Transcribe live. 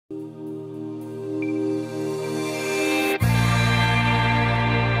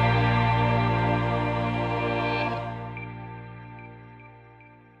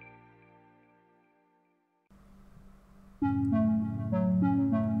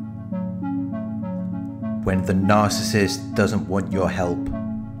when the narcissist doesn't want your help.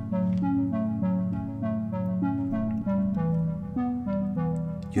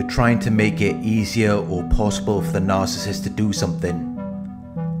 You're trying to make it easier or possible for the narcissist to do something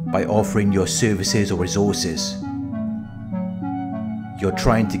by offering your services or resources. You're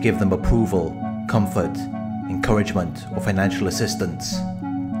trying to give them approval, comfort, encouragement, or financial assistance.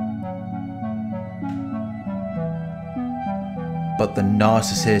 But the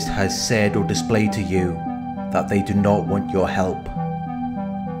narcissist has said or displayed to you that they do not want your help.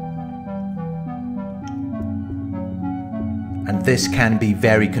 And this can be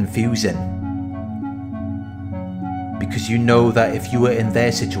very confusing, because you know that if you were in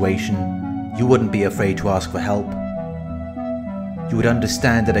their situation, you wouldn't be afraid to ask for help. You would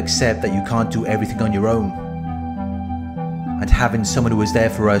understand and accept that you can't do everything on your own. And having someone who is there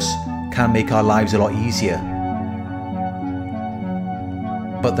for us can make our lives a lot easier.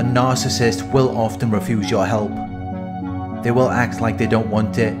 But the narcissist will often refuse your help. They will act like they don't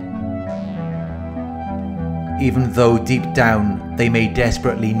want it, even though deep down they may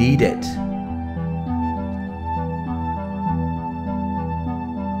desperately need it.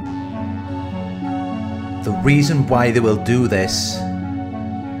 The reason why they will do this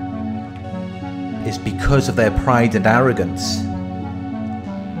is because of their pride and arrogance,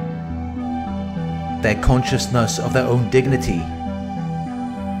 their consciousness of their own dignity.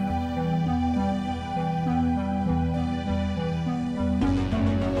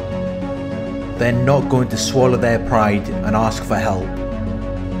 They're not going to swallow their pride and ask for help.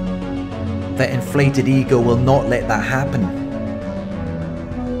 Their inflated ego will not let that happen.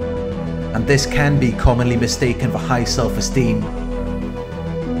 And this can be commonly mistaken for high self-esteem,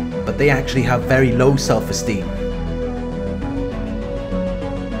 but they actually have very low self-esteem.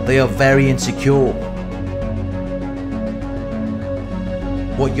 They are very insecure.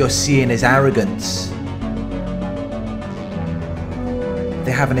 What you're seeing is arrogance.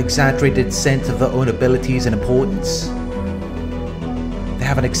 They have an exaggerated sense of their own abilities and importance. They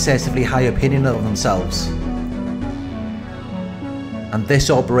have an excessively high opinion of themselves. And this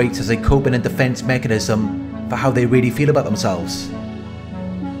operates as a coping and defense mechanism for how they really feel about themselves.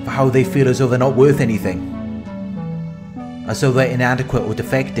 For how they feel as though they're not worth anything. As though they're inadequate or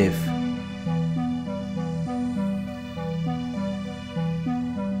defective.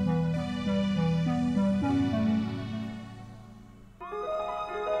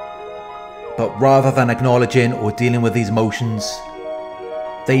 But rather than acknowledging or dealing with these emotions,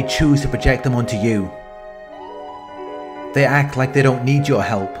 they choose to project them onto you. They act like they don't need your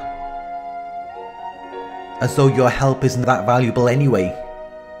help, as though your help isn't that valuable anyway,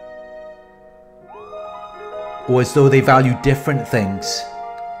 or as though they value different things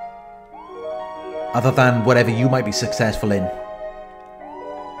other than whatever you might be successful in.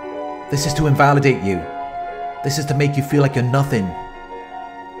 This is to invalidate you. This is to make you feel like you're nothing.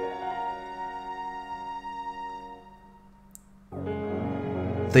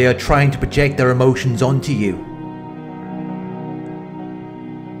 They are trying to project their emotions onto you,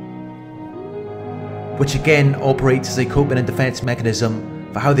 which again operates as a coping and defense mechanism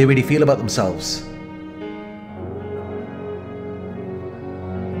for how they really feel about themselves.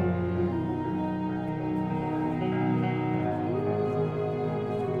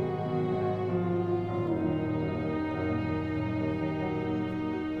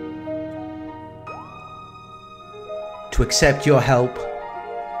 To accept your help,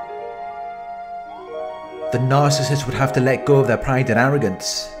 the narcissist would have to let go of their pride and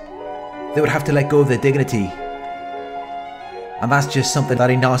arrogance. They would have to let go of their dignity. And that's just something that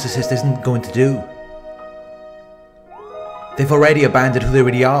a narcissist isn't going to do. They've already abandoned who they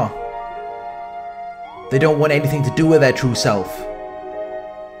really are. They don't want anything to do with their true self.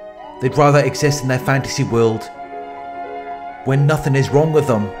 They'd rather exist in their fantasy world where nothing is wrong with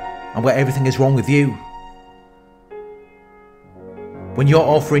them and where everything is wrong with you. When you're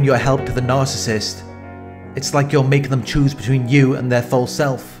offering your help to the narcissist, it's like you're making them choose between you and their false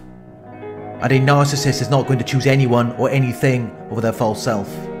self. And a narcissist is not going to choose anyone or anything over their false self.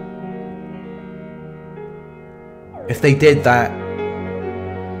 If they did that,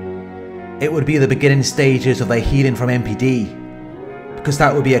 it would be the beginning stages of their healing from NPD, because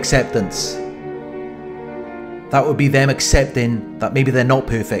that would be acceptance. That would be them accepting that maybe they're not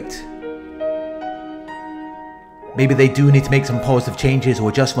perfect. Maybe they do need to make some positive changes or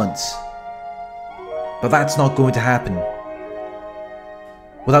adjustments. But that's not going to happen.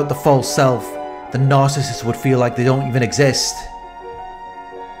 Without the false self, the narcissist would feel like they don't even exist.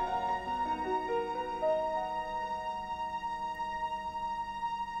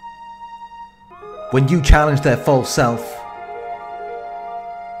 When you challenge their false self,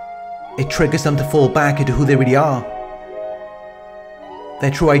 it triggers them to fall back into who they really are.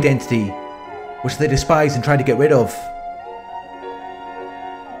 Their true identity, which they despise and try to get rid of.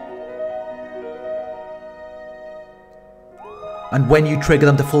 And when you trigger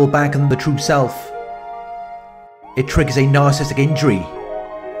them to fall back on the true self, it triggers a narcissistic injury,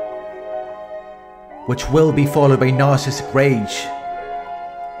 which will be followed by narcissistic rage.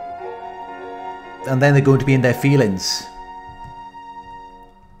 And then they're going to be in their feelings.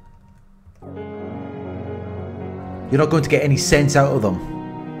 You're not going to get any sense out of them.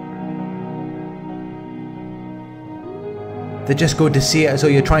 They're just going to see it as though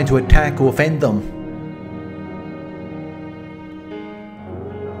you're trying to attack or offend them.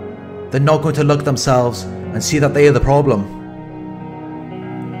 They're not going to look at themselves and see that they are the problem,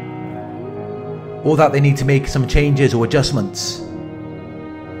 or that they need to make some changes or adjustments.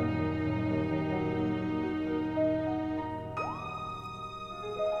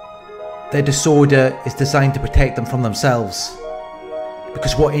 Their disorder is designed to protect them from themselves,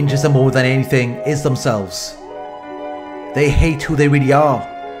 because what injures them more than anything is themselves. They hate who they really are.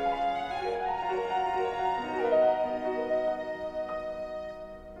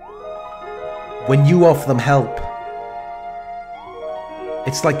 When you offer them help,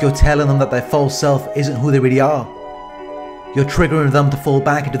 it's like you're telling them that their false self isn't who they really are. You're triggering them to fall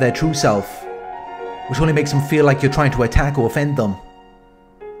back into their true self, which only makes them feel like you're trying to attack or offend them.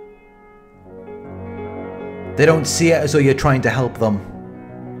 They don't see it as though you're trying to help them.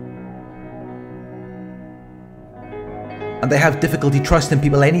 And they have difficulty trusting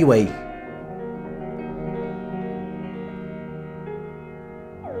people anyway.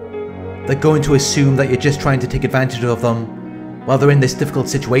 They're going to assume that you're just trying to take advantage of them while they're in this difficult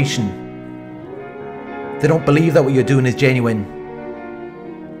situation. They don't believe that what you're doing is genuine,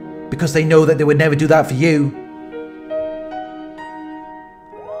 because they know that they would never do that for you.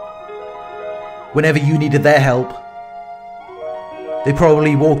 Whenever you needed their help, they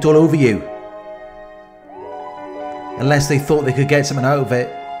probably walked all over you, unless they thought they could get something out of it.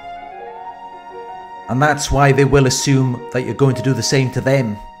 And that's why they will assume that you're going to do the same to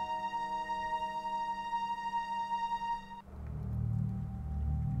them.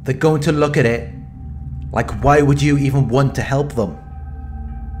 They're going to look at it like, why would you even want to help them?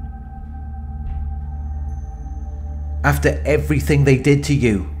 After everything they did to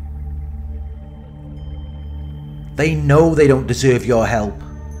you. They know they don't deserve your help.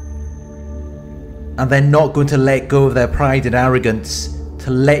 And they're not going to let go of their pride and arrogance to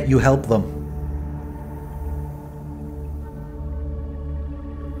let you help them.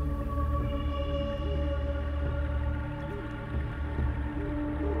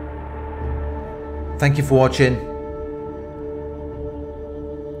 Thank you for watching.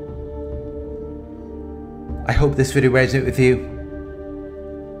 I hope this video resonated with you.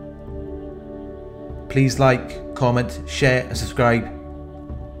 Please like, comment, share and subscribe.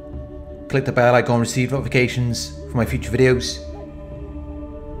 Click the bell icon to receive notifications for my future videos.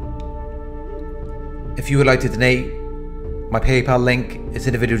 If you would like to donate, my PayPal link is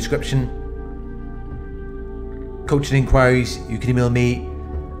in the video description. Coaching inquiries, you can email me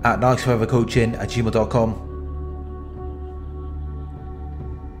at narcsurvivorcoaching@gmail.com.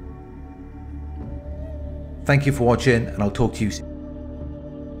 Thank you for watching, and I'll talk to you soon.